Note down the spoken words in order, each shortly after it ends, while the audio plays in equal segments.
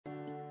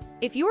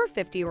If you are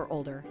 50 or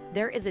older,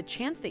 there is a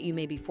chance that you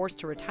may be forced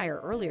to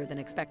retire earlier than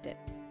expected.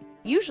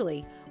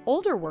 Usually,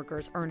 older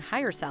workers earn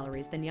higher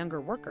salaries than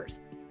younger workers,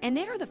 and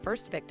they are the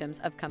first victims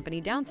of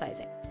company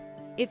downsizing.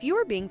 If you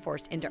are being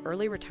forced into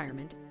early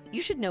retirement,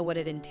 you should know what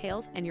it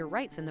entails and your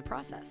rights in the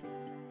process.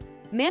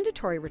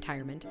 Mandatory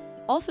retirement,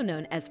 also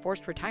known as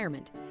forced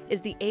retirement, is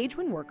the age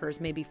when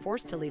workers may be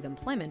forced to leave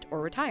employment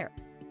or retire.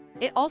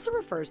 It also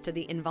refers to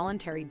the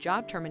involuntary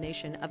job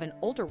termination of an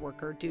older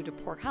worker due to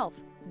poor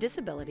health,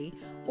 disability,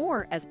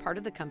 or as part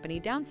of the company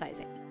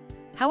downsizing.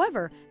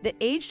 However, the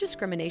age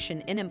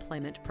discrimination in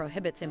employment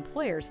prohibits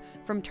employers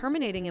from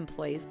terminating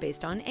employees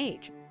based on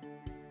age.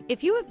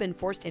 If you have been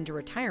forced into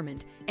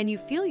retirement and you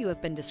feel you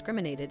have been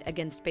discriminated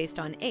against based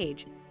on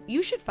age,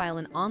 you should file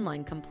an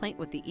online complaint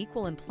with the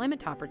Equal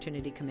Employment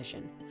Opportunity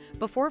Commission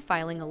before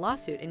filing a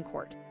lawsuit in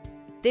court.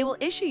 They will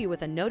issue you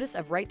with a notice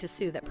of right to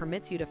sue that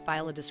permits you to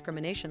file a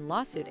discrimination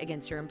lawsuit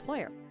against your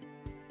employer.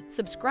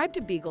 Subscribe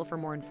to Beagle for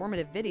more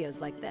informative videos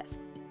like this.